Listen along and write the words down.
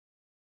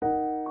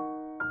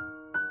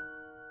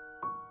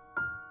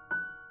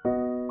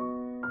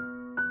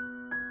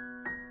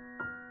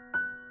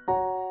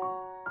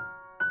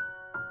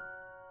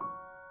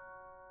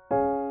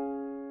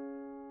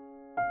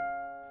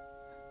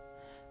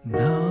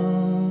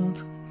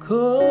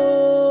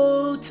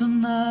hold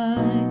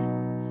tonight.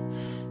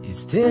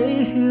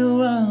 Stay here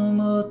one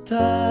more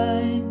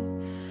time.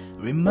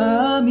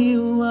 Remind me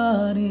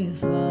what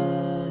it's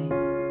like,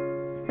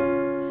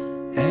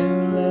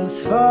 and let's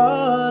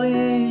fall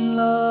in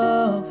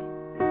love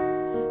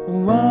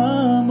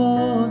one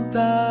more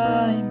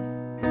time.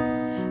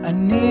 I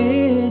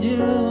need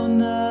you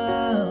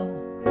now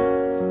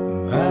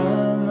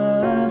by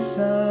my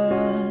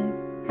side.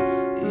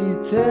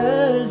 It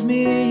tears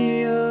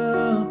me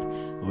up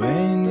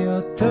when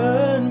you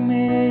turn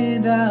me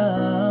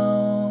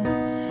down.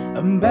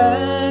 I'm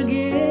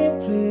begging,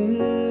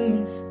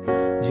 please,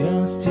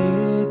 just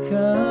stick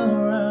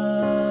around.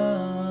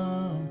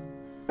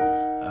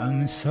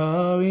 I'm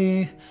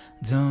sorry,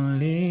 don't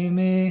leave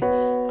me.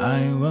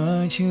 I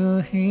want you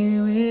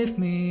here with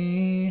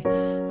me.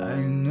 I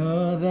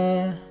know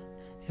that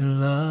your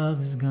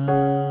love is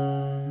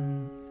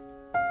gone.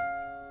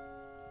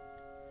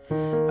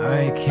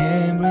 I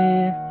can't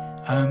breathe,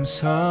 I'm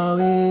so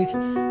weak.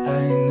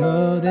 I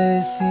know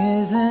this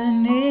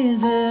isn't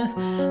easy.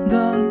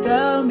 Don't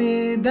tell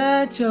me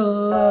that your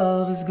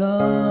love is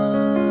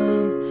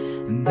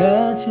gone,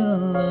 that your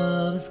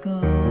love is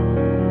gone.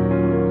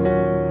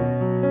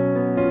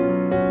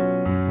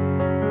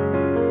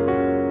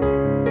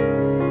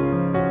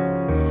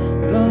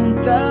 Don't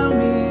tell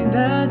me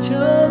that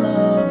your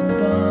love is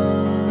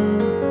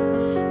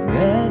gone,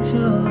 that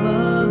your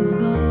love is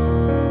gone.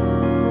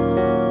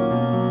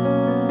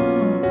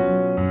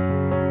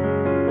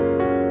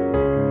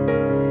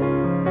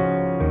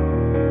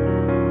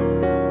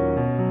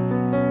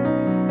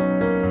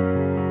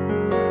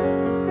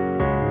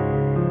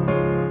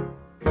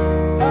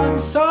 I'm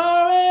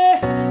sorry,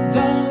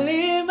 don't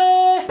leave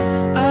me.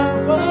 I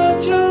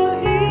want you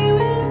here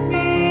with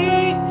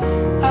me.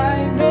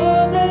 I know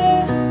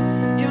that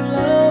your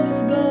love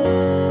is gone.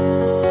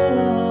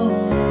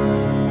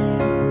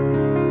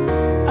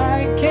 I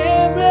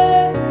can't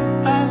breathe,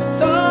 I'm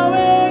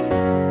sorry.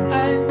 I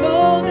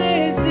know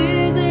this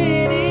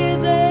isn't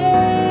easy.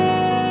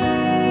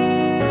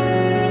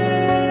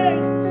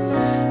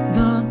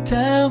 Don't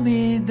tell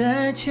me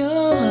that your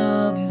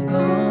love is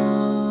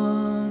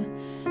gone,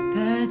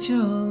 that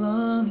your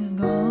love is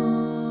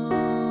gone,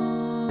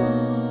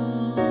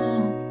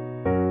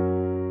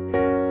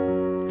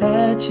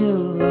 that your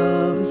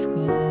love is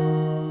gone.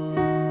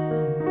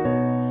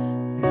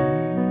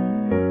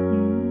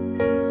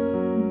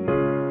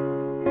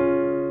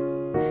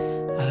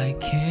 I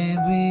can't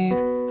breathe,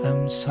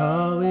 I'm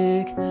so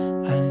weak.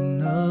 I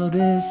know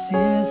this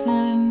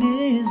isn't